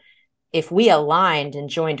 So if we aligned and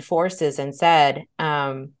joined forces and said,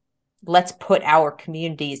 let's put our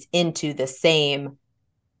communities into the same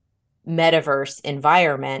metaverse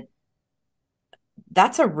environment,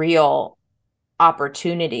 that's a real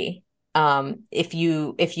opportunity. If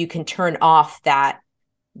you can turn off that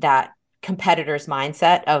competitor's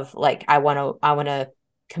mindset of like, I want to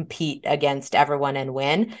compete against everyone and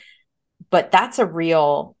win, but that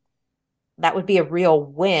would be a real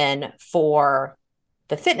win for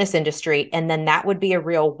the fitness industry. And then that would be a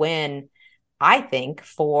real win, I think,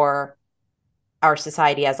 for our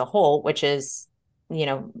society as a whole, which is,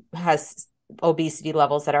 has obesity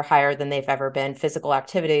levels that are higher than they've ever been, physical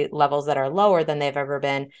activity levels that are lower than they've ever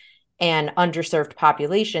been, and underserved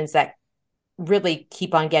populations that really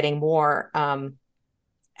keep on getting more,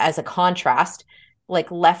 as a contrast, like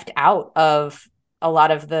left out of a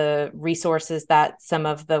lot of the resources that some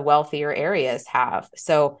of the wealthier areas have.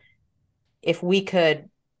 So if we could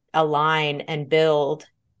align and build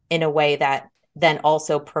in a way that then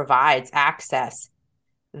also provides access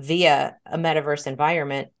via a metaverse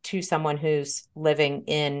environment to someone who's living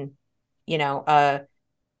in,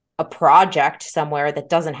 a project somewhere that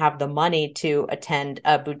doesn't have the money to attend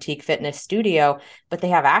a boutique fitness studio, but they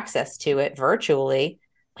have access to it virtually,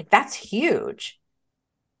 like that's huge.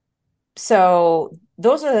 So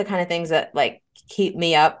those are the kind of things that like keep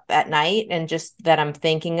me up at night and just that I'm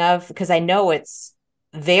thinking of, because I know it's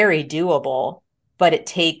very doable, but it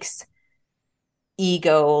takes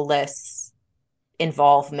egoless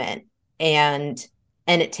involvement, and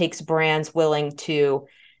it takes brands willing to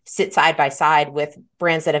sit side by side with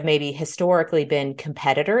brands that have maybe historically been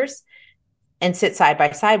competitors, and sit side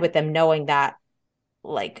by side with them, knowing that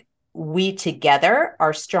like we together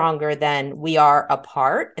are stronger than we are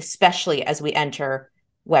apart, especially as we enter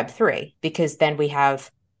Web3, because then we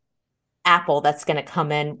have Apple that's going to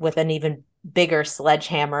come in with an even bigger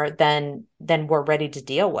sledgehammer than we're ready to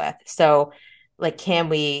deal with. So like, can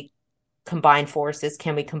we combine forces?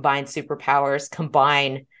 Can we combine superpowers,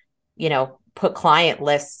 combine, put client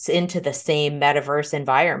lists into the same metaverse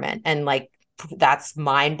environment? And like, that's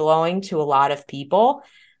mind blowing to a lot of people.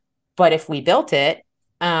 But if we built it,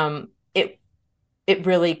 it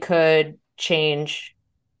really could change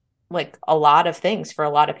like a lot of things for a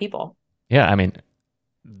lot of people. Yeah, I mean,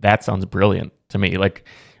 that sounds brilliant to me. Like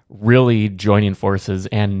really joining forces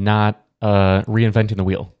and not reinventing the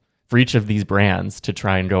wheel for each of these brands to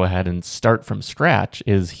try and go ahead and start from scratch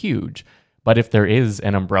is huge. But if there is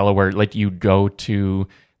an umbrella where like you go to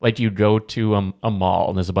a mall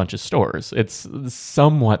and there's a bunch of stores, it's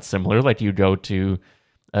somewhat similar. Like you go to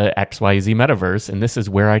XYZ metaverse, and this is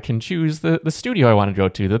where I can choose the studio I want to go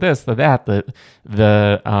to, the this, the that,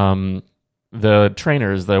 the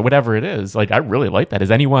trainers, the whatever it is. Like I really like that.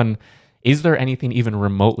 Is there anything even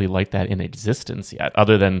remotely like that in existence yet,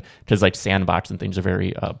 other than because like Sandbox and things are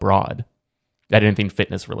very broad? That anything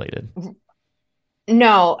fitness related?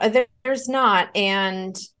 No, there's not.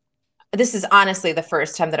 And this is honestly the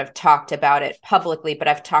first time that I've talked about it publicly, but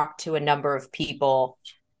I've talked to a number of people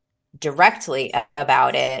directly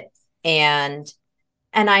about it. And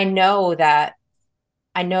I know that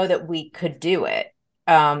we could do it.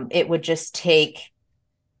 It would just take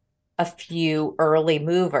a few early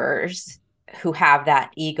movers who have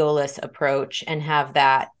that egoless approach and have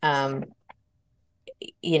that, that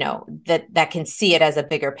can see it as a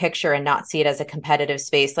bigger picture and not see it as a competitive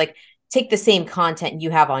space. Like take the same content you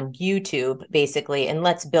have on YouTube basically, and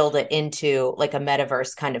let's build it into like a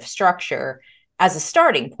metaverse kind of structure as a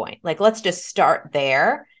starting point. Like, let's just start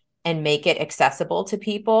there and make it accessible to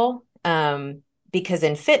people. Because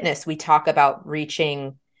in fitness, we talk about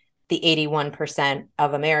reaching the 81%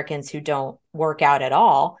 of Americans who don't work out at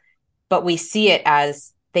all, but we see it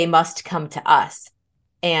as they must come to us.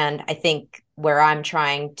 And I think where I'm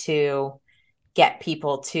trying to get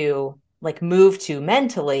people to like move to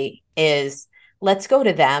mentally is, let's go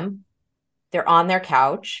to them. They're on their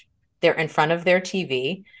couch. They're in front of their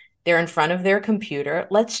TV. They're in front of their computer.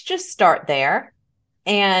 Let's just start there.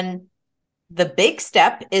 And the big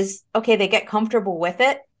step is, okay, they get comfortable with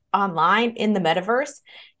it online in the metaverse.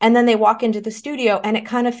 And then they walk into the studio and it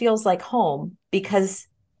kind of feels like home because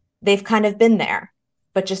they've kind of been there,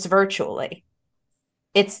 but just virtually.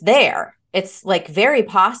 It's there. It's like very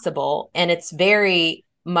possible. And it's very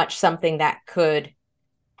much something that could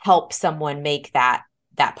help someone make that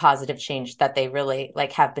positive change that they really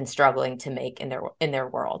like have been struggling to make in their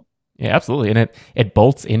world. Yeah, absolutely. And it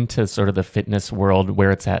bolts into sort of the fitness world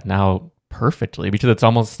where it's at now perfectly, because it's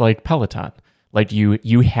almost like Peloton. Like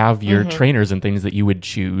you have your trainers and things that you would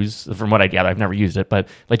choose. From what I gather, I've never used it, but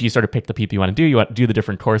like you sort of pick the people you want to do. You want to do the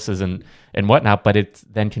different courses and whatnot. But it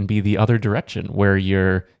then can be the other direction where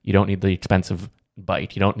you don't need the expensive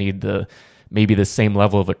bike. You don't need maybe the same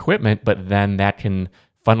level of equipment, but then that can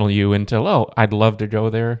funnel you into, oh, I'd love to go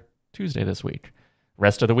there Tuesday this week.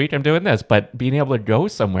 Rest of the week I'm doing this. But being able to go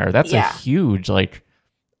somewhere, that's a huge like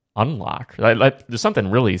unlock. There's something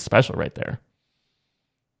really special right there.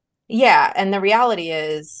 Yeah. And the reality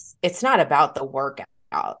is it's not about the workout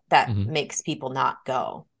that makes people not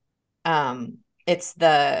go. It's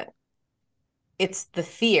the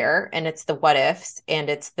fear, and it's the what ifs, and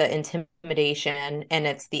it's the intimidation, and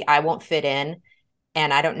it's the I won't fit in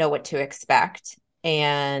and I don't know what to expect.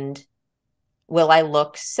 And will I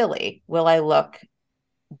look silly? Will I look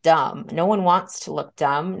dumb? No one wants to look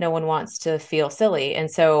dumb. No one wants to feel silly. And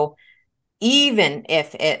so even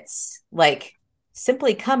if it's like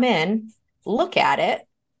simply come in, look at it,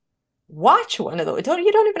 watch one of those. You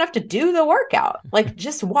don't even have to do the workout. Like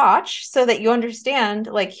just watch so that you understand,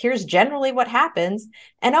 like, here's generally what happens.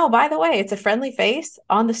 And oh, by the way, it's a friendly face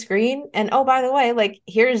on the screen. And oh, by the way, like,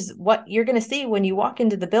 here's what you're going to see when you walk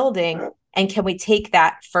into the building. And can we take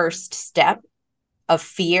that first step of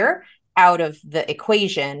fear out of the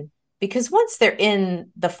equation? Because once they're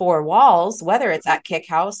in the four walls, whether it's at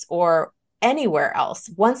KickHouse or anywhere else,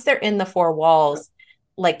 once they're in the four walls,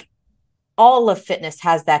 like, all of fitness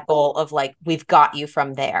has that goal of like, we've got you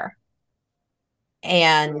from there.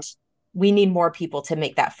 And we need more people to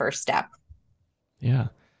make that first step. Yeah.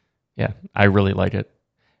 Yeah. I really like it.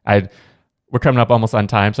 We're coming up almost on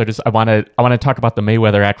time. So I want to talk about the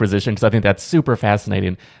Mayweather acquisition because I think that's super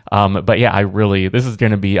fascinating. But yeah, this is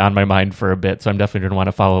going to be on my mind for a bit. So I'm definitely going to want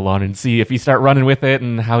to follow along and see if you start running with it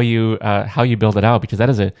and how you build it out, because that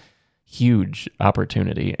is a huge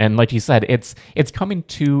opportunity. And like you said, it's coming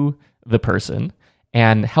to the person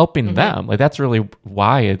and helping them. Like that's really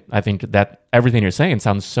why I think that everything you're saying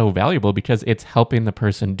sounds so valuable, because it's helping the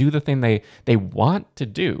person do the thing they want to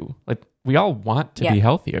do. Like we all want to be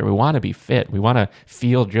healthier. We want to be fit. We want to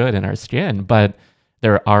feel good in our skin, but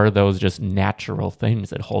there are those just natural things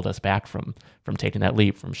that hold us back from taking that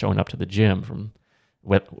leap, from showing up to the gym, from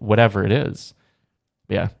whatever it is.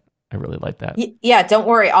 Yeah. I really like that. Yeah, don't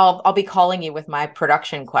worry. I'll be calling you with my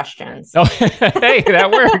production questions. Oh, hey, that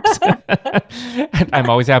works. I'm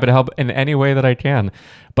always happy to help in any way that I can.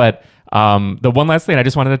 But the one last thing, I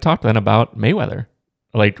just wanted to talk then about Mayweather.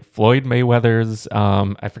 Like Floyd Mayweather's,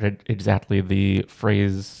 I forget exactly the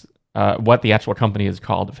phrase, what the actual company is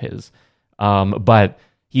called of his. But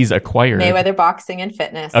he's acquired Mayweather Boxing and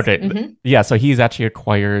Fitness. Okay. Yeah, so he's actually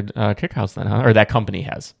acquired KickHouse then, huh? Or that company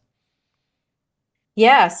has.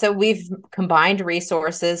 Yeah, so we've combined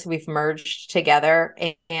resources, we've merged together,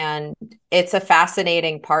 and it's a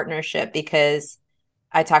fascinating partnership because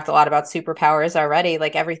I talked a lot about superpowers already.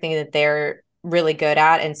 Like everything that they're really good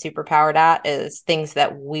at and superpowered at is things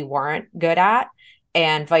that we weren't good at,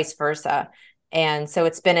 and vice versa. And so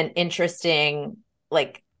it's been an interesting,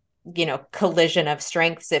 like, collision of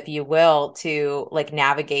strengths, if you will, to like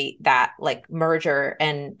navigate that like merger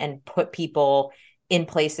and put people in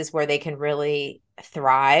places where they can really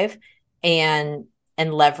thrive and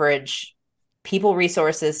leverage people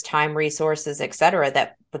resources, time resources, et cetera,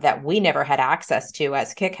 that we never had access to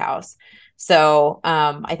as KickHouse. So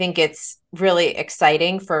I think it's really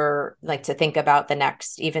exciting for like to think about the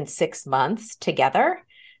next even 6 months together.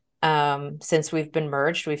 Since we've been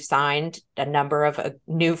merged, we've signed a number of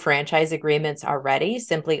new franchise agreements already,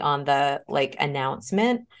 simply on the like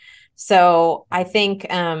announcement. So I think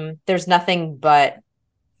there's nothing but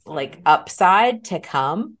like upside to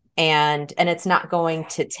come, and it's not going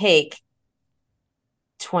to take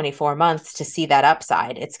 24 months to see that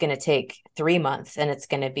upside. It's going to take 3 months, and it's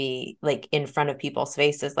going to be like in front of people's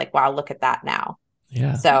faces, like, wow, look at that now.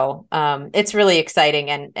 Yeah. So it's really exciting,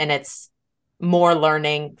 and it's more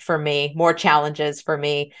learning for me, more challenges for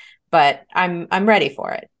me, but I'm ready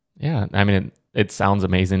for it. Yeah. I mean, it sounds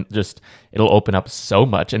amazing. Just it'll open up so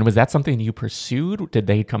much. And was that something you pursued? Did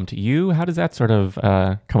they come to you? How does that sort of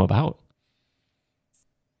come about?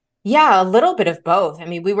 Yeah, a little bit of both. I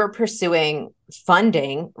mean, we were pursuing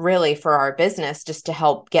funding really for our business just to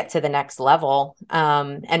help get to the next level,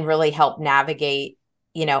 and really help navigate,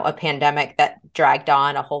 a pandemic that dragged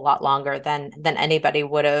on a whole lot longer than anybody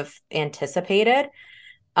would have anticipated.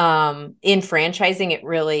 In franchising, it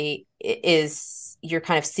really is, you're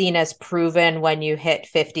kind of seen as proven when you hit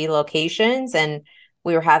 50 locations, and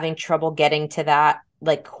we were having trouble getting to that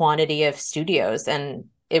like quantity of studios, and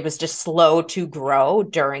it was just slow to grow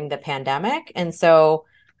during the pandemic. And so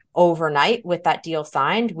overnight with that deal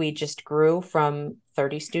signed, we just grew from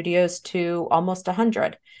 30 studios to almost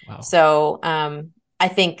 100. Wow. So I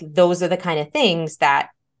think those are the kind of things that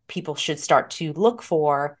people should start to look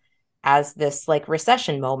for as this like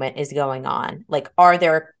recession moment is going on. Like, are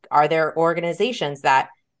there organizations that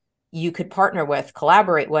you could partner with,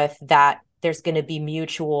 collaborate with, that there's going to be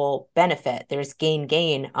mutual benefit? There's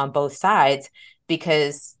gain on both sides,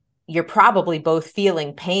 because you're probably both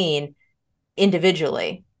feeling pain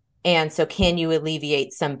individually. And so can you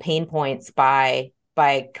alleviate some pain points by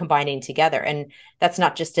combining together? And that's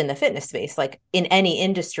not just in the fitness space. Like in any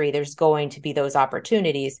industry, there's going to be those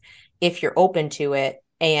opportunities if you're open to it,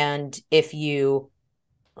 and if you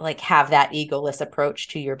like have that egoless approach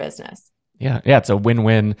to your business. Yeah. It's a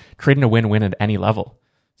win-win, creating a win-win at any level.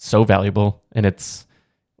 So valuable. And it's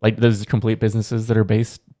like those complete businesses that are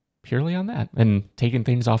based purely on that and taking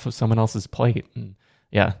things off of someone else's plate. And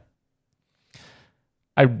yeah.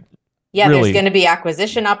 There's going to be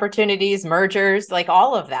acquisition opportunities, mergers, like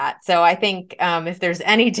all of that. So I think if there's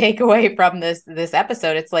any takeaway from this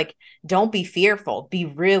episode, it's like, don't be fearful. Be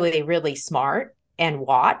really, really smart and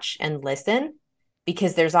watch and listen,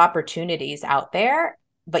 because there's opportunities out there,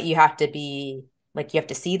 but you have to be like, you have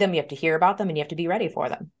to see them, you have to hear about them, and you have to be ready for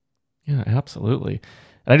them. Yeah, absolutely.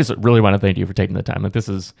 And I just really want to thank you for taking the time. Like this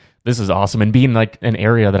is awesome, and being like an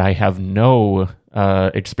area that I have no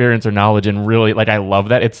experience or knowledge in. Really, like I love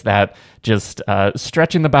that. It's that just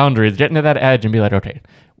stretching the boundaries, getting to that edge, and be like, okay,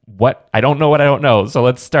 what I don't know. So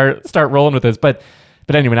let's start rolling with this. But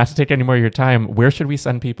anyway, not to take any more of your time. Where should we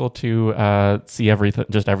send people to see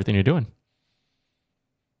everything you're doing?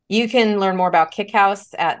 You can learn more about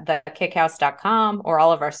KickHouse at thekickhouse.com, or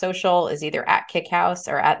all of our social is either at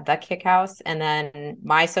KickHouse or at the KickHouse. And then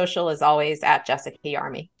my social is always at Jessica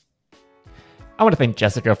Yarmey. I want to thank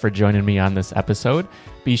Jessica for joining me on this episode.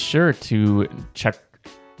 Be sure to check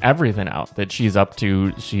everything out that she's up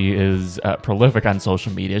to. She is prolific on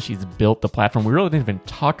social media. She's built the platform. We really didn't even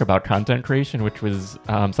talk about content creation, which was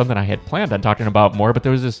something I had planned on talking about more, but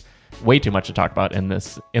there was just way too much to talk about in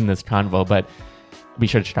this convo. But be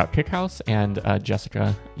sure to check out KickHouse and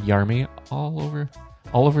Jessica Yarmey all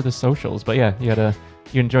over the socials. But yeah,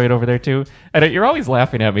 you enjoy it over there too. And you're always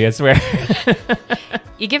laughing at me, I swear.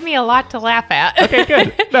 You give me a lot to laugh at. Okay,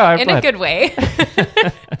 good. No, I'm in glad. a good way.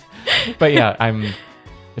 But yeah, I'm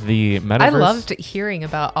the metaverse. I loved hearing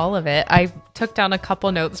about all of it. I took down a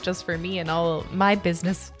couple notes just for me and all my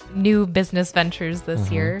new business ventures this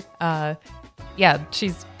year. Yeah,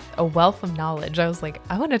 she's a wealth of knowledge. I was like,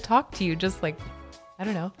 I want to talk to you, just like, I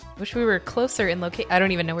don't know. Wish we were closer in location. I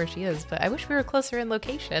don't even know where she is, but I wish we were closer in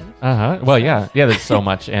location. Well, yeah. There's so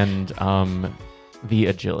much, and the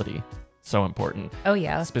agility, so important. Oh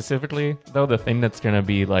yeah. Specifically, though, the thing that's gonna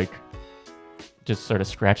be like just sort of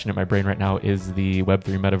scratching at my brain right now is the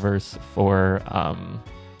Web3 metaverse for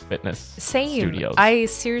fitness studios. I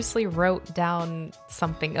seriously wrote down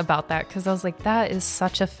something about that because I was like, that is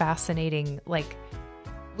such a fascinating, like,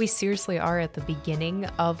 we seriously are at the beginning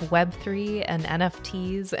of Web3 and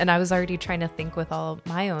NFTs. And I was already trying to think with all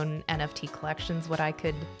my own NFT collections, what I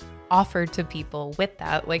could offer to people with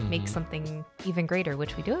that, like make something even greater,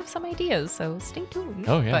 which we do have some ideas. So stay tuned.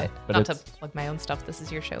 Oh, yeah. But not to plug my own stuff. This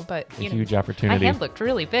is your show, but a huge opportunity. My hand looked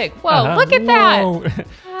really big. Whoa, look at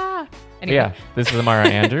that. Anyway. Yeah, this is Amara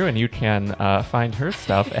Andrew, and you can find her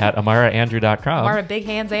stuff at amaraandrew.com. Amara Big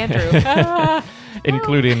Hands Andrew.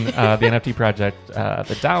 Including the NFT project,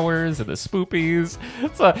 the Dowers and the Spoopies.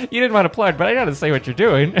 So you didn't want to plug, but I got to say what you're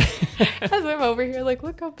doing. As I'm over here, like,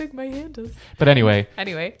 look how big my hand is. But anyway,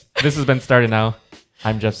 this has been Started Now.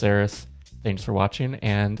 I'm Jeff Sarris. Thanks for watching,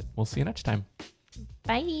 and we'll see you next time.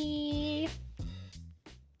 Bye.